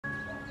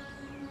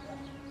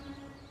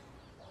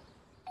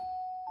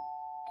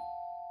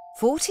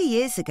40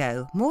 years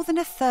ago, more than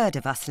a third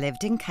of us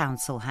lived in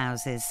council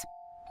houses.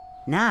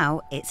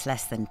 Now it's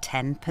less than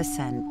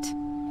 10%.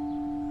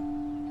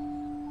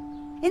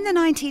 In the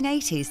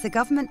 1980s, the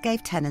government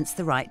gave tenants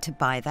the right to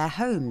buy their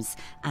homes,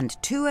 and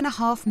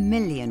 2.5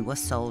 million were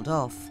sold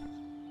off.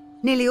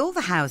 Nearly all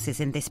the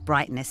houses in this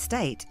Brighton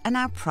estate are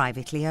now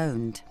privately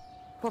owned.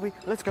 Bobby,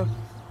 let's go.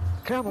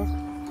 Come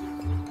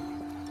on.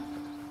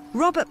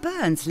 Robert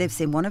Burns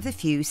lives in one of the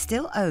few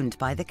still owned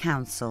by the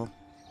council.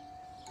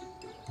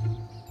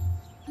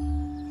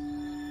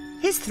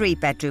 His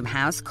 3-bedroom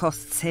house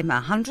costs him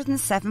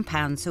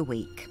 £107 a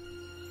week.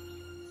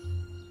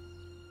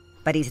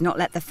 But he's not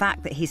let the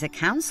fact that he's a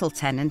council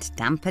tenant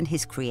dampen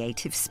his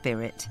creative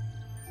spirit.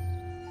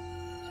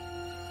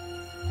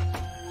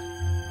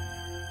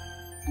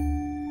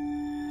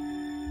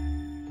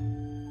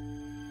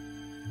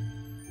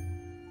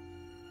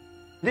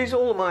 These are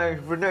all my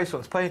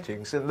Renaissance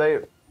paintings, and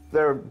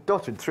they're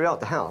dotted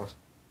throughout the house.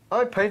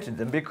 I painted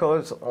them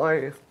because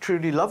I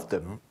truly loved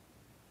them.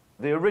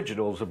 The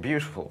originals are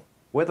beautiful.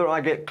 Whether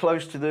I get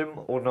close to them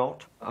or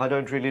not, I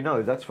don't really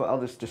know. That's for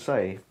others to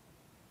say.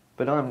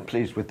 But I'm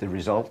pleased with the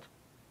result.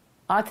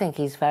 I think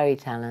he's very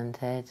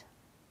talented.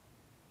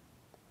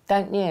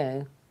 Don't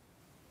you?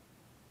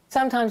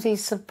 Sometimes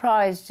he's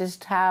surprised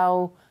just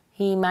how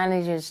he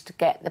manages to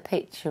get the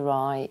picture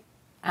right,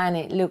 and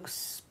it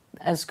looks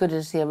as good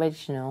as the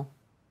original.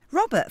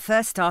 Robert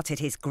first started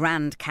his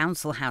grand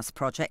council house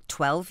project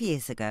 12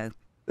 years ago.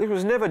 It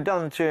was never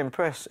done to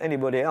impress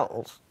anybody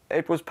else.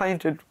 It was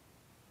painted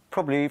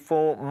probably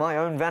for my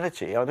own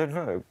vanity, I don't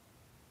know.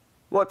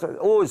 What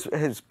always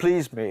has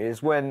pleased me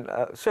is when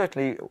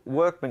certainly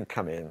workmen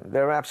come in,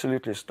 they're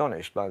absolutely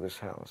astonished by this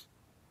house.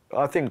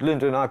 I think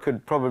Linda and I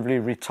could probably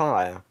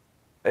retire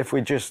if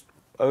we just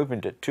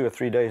opened it 2 or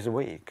 3 days a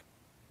week.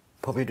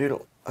 Bobby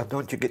Doodle, I don't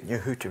want you getting your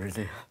hooter in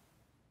here.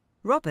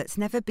 Robert's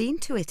never been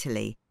to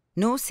Italy,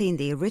 nor seen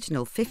the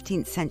original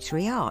 15th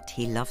century art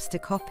he loves to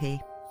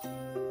copy.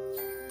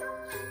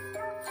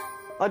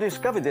 I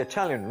discovered the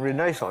Italian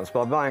Renaissance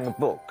by buying a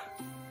book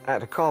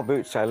at a car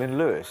boot sale in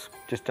Lewes,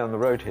 just down the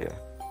road here.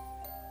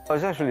 I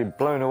was actually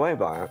blown away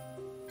by it.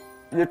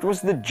 It was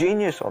the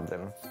genius of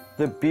them,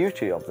 the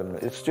beauty of them.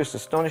 It's just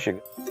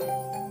astonishing.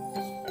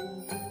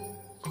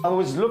 I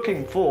was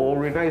looking for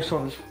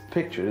Renaissance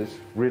pictures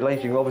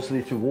relating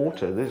obviously to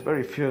water. There's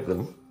very few of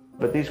them,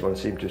 but these ones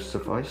seem to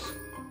suffice.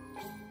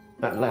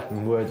 That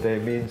Latin word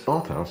there means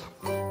bathhouse.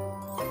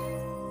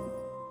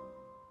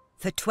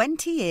 For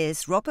 20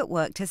 years, Robert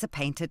worked as a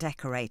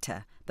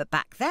painter-decorator, but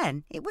back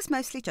then it was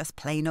mostly just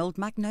plain old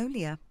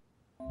magnolia.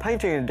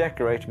 Painting and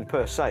decorating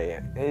per se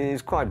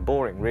is quite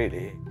boring,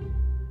 really.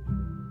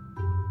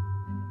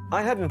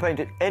 I hadn't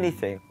painted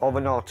anything of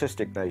an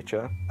artistic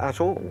nature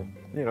at all.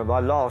 You know, my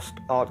last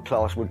art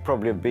class would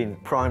probably have been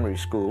primary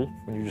school,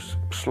 when you just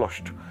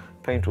sloshed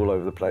paint all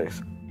over the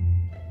place.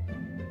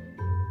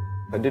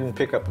 I didn't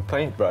pick up a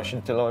paintbrush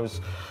until I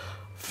was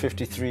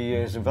 53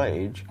 years of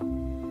age.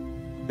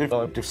 If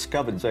I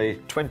discovered, say,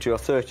 20 or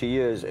 30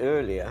 years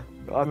earlier,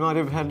 I might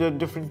have had a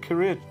different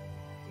career.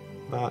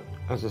 But,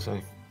 as I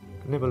say,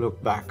 never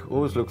look back,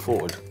 always look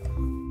forward.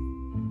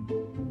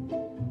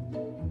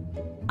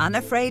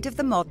 Unafraid of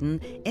the modern,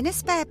 in a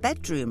spare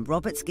bedroom,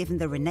 Robert's given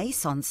the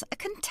Renaissance a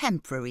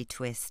contemporary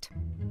twist.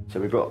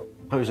 So we've got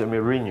Jose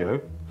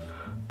Mourinho,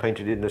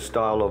 painted in the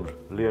style of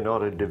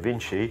Leonardo da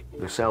Vinci,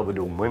 the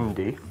Salvador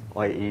Mundi,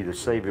 i.e. the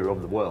saviour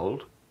of the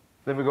world.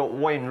 Then we've got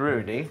Wayne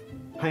Rooney,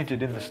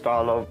 painted in the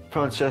style of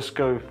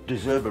Francesco de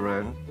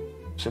Zurbaran,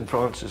 St.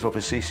 Francis of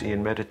Assisi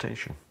in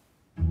meditation.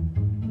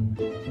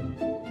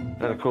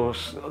 And of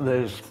course,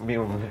 there's me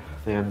on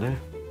the end there,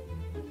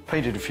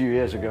 painted a few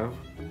years ago.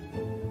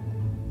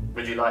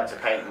 Would you like to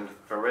paint them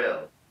for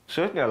real?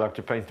 Certainly I'd like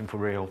to paint them for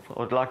real.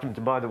 I'd like them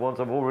to buy the ones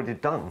I've already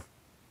done.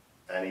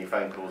 Any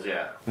phone calls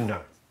yet?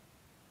 No.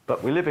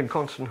 But we live in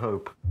constant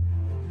hope.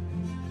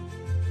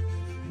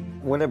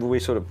 Whenever we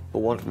sort of,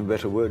 for want of a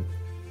better word,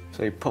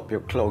 say pop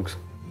your clogs,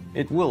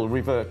 it will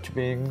revert to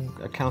being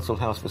a council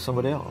house for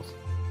somebody else.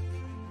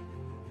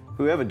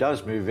 Whoever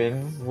does move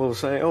in will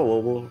say, oh,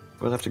 well,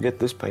 we'll have to get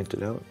this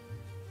painted out.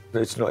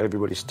 It's not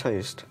everybody's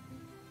taste.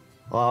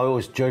 I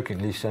always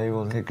jokingly say,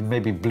 well, they can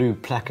maybe blue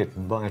plaque it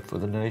and buy it for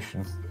the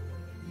nation.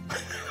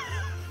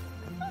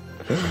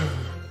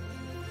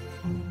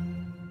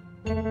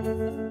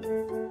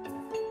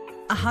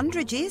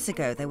 100 years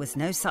ago, there was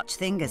no such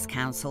thing as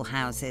council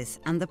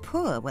houses, and the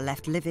poor were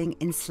left living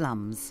in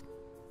slums.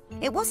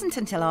 It wasn't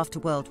until after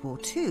World War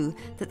II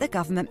that the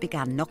government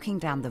began knocking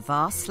down the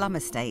vast slum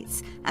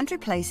estates and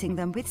replacing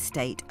them with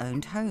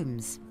state-owned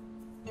homes.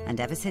 And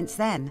ever since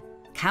then,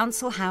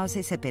 council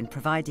houses have been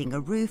providing a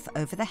roof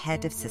over the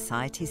head of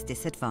society's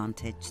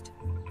disadvantaged.